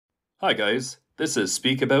Hi guys, this is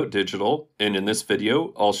Speak About Digital, and in this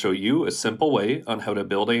video I'll show you a simple way on how to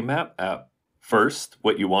build a map app. First,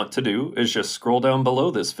 what you want to do is just scroll down below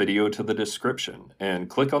this video to the description and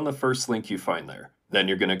click on the first link you find there. Then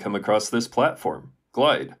you're going to come across this platform,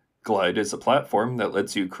 Glide. Glide is a platform that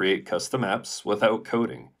lets you create custom apps without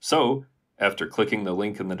coding. So, after clicking the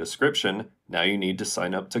link in the description, now you need to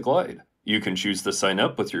sign up to Glide. You can choose to sign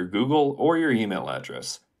up with your Google or your email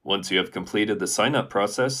address. Once you have completed the sign-up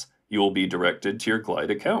process, you will be directed to your Glide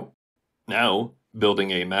account. Now,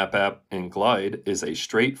 building a map app in Glide is a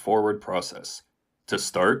straightforward process. To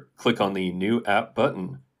start, click on the New App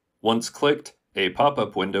button. Once clicked, a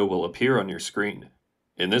pop-up window will appear on your screen.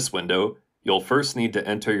 In this window, you'll first need to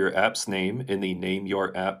enter your app's name in the Name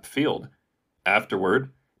Your App field.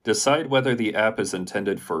 Afterward, decide whether the app is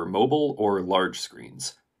intended for mobile or large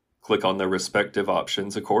screens. Click on the respective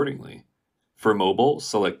options accordingly. For mobile,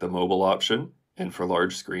 select the mobile option, and for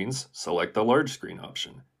large screens, select the large screen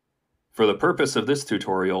option. For the purpose of this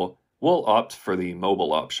tutorial, we'll opt for the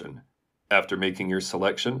mobile option. After making your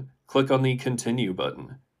selection, click on the Continue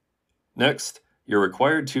button. Next, you're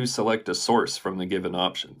required to select a source from the given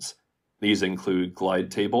options. These include Glide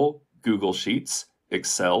Table, Google Sheets,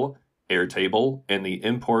 Excel, Airtable, and the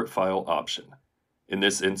Import File option. In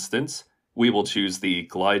this instance, we will choose the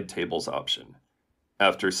Glide Tables option.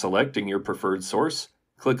 After selecting your preferred source,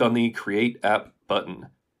 click on the Create App button.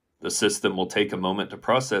 The system will take a moment to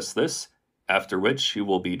process this, after which you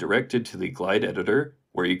will be directed to the Glide editor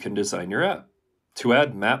where you can design your app. To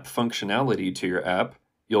add map functionality to your app,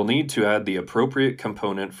 you'll need to add the appropriate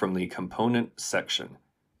component from the Component section.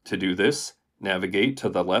 To do this, navigate to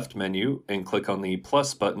the left menu and click on the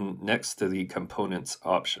plus button next to the Components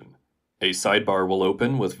option. A sidebar will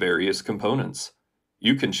open with various components.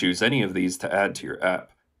 You can choose any of these to add to your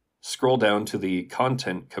app. Scroll down to the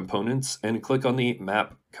Content components and click on the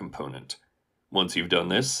Map component. Once you've done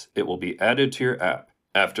this, it will be added to your app.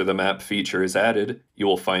 After the map feature is added, you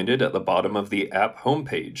will find it at the bottom of the app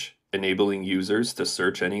homepage, enabling users to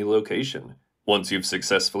search any location. Once you've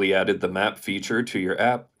successfully added the map feature to your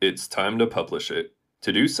app, it's time to publish it.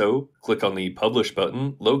 To do so, click on the Publish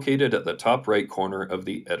button located at the top right corner of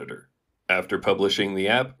the editor. After publishing the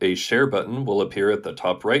app, a Share button will appear at the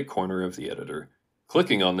top right corner of the editor.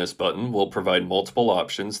 Clicking on this button will provide multiple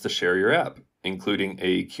options to share your app, including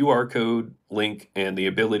a QR code, link, and the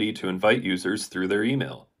ability to invite users through their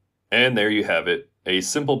email. And there you have it, a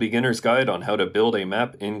simple beginner's guide on how to build a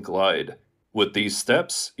map in Glide. With these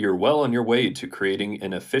steps, you're well on your way to creating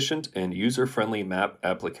an efficient and user-friendly map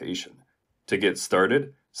application. To get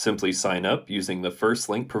started, simply sign up using the first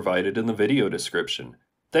link provided in the video description.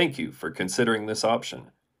 Thank you for considering this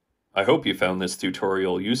option. I hope you found this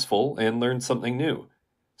tutorial useful and learned something new.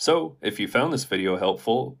 So, if you found this video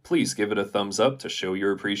helpful, please give it a thumbs up to show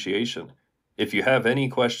your appreciation. If you have any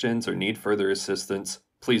questions or need further assistance,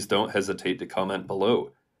 please don't hesitate to comment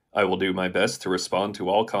below. I will do my best to respond to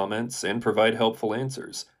all comments and provide helpful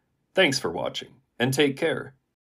answers. Thanks for watching, and take care.